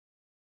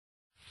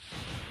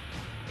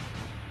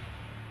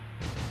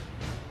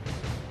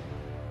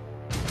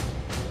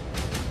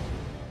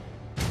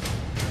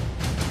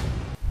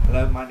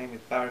Hello, my name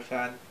is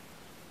Barashan,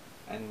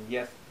 and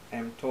yes, I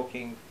am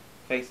talking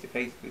face to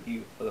face with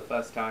you for the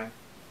first time.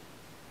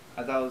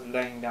 As I was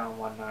laying down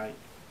one night,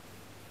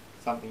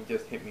 something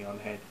just hit me on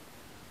the head.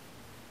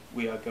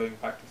 We are going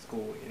back to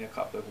school in a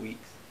couple of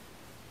weeks,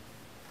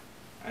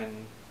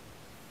 and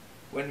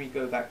when we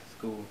go back to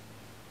school,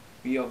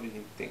 we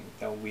obviously think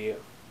that we're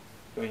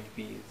going to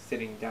be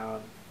sitting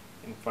down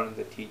in front of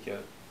the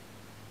teacher,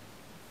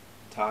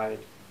 tired,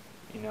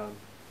 you know,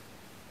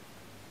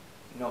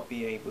 not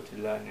be able to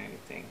learn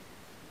anything.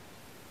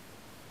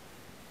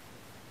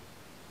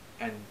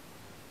 And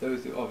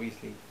those who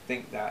obviously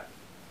think that,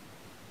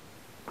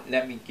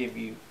 let me give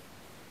you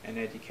an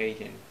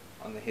education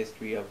on the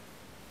history of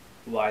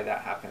why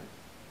that happened.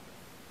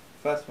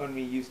 First, when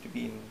we used to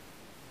be in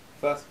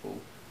first school,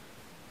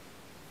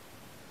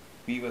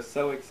 we were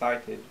so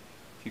excited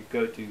to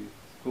go to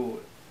school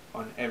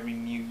on every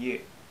new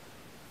year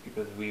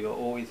because we were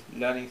always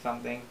learning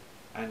something,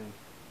 and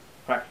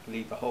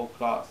practically the whole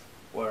class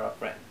were our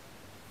friends.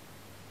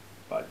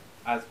 But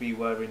as we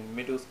were in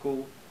middle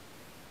school,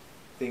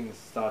 things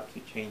started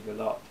to change a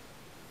lot.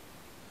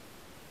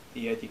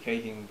 The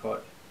education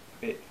got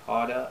a bit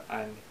harder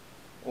and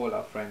all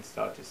our friends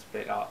started to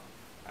split up.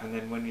 And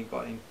then when we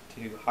got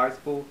into high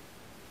school,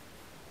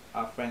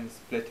 our friends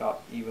split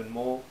up even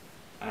more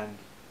and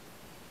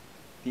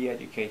the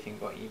education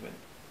got even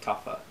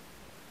tougher.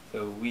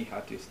 So we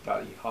had to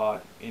study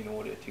hard in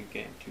order to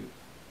get into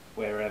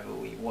wherever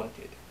we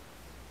wanted.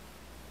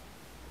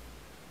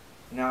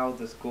 Now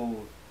the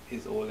school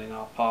is all in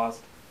our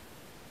past.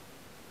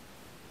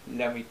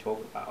 Let me talk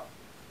about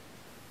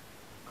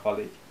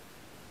college.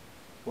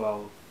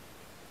 Well,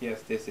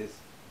 yes, this is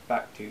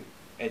back to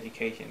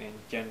education in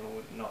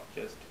general, not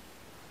just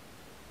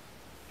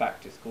back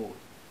to school.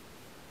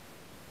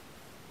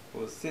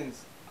 Well,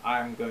 since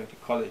I'm going to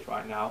college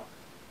right now,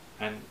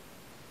 and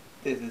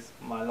this is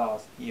my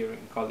last year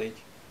in college,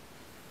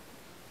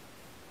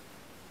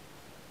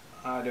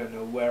 I don't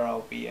know where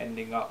I'll be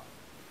ending up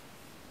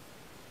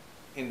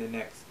in the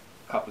next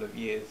couple of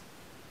years.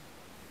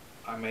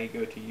 I may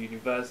go to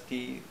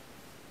university,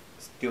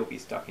 still be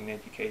stuck in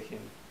education.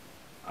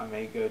 I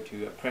may go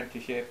to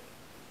apprenticeship.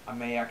 I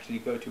may actually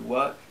go to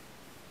work.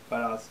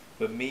 But as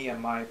for me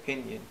and my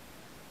opinion,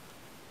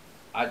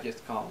 I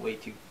just can't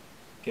wait to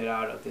get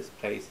out of this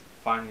place,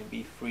 finally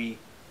be free,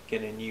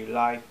 get a new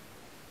life,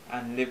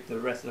 and live the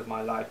rest of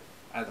my life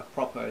as a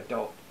proper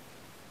adult,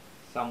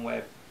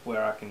 somewhere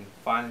where I can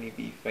finally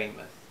be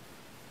famous.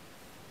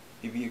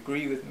 If you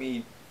agree with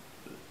me,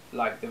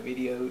 like the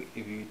video.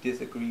 If you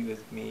disagree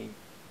with me,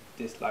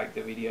 dislike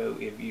the video.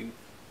 If you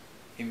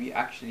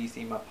actually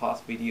see my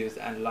past videos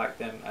and like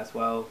them as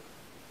well,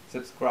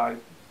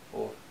 subscribe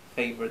or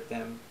favorite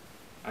them,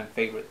 and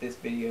favorite this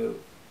video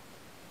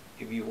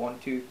if you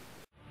want to.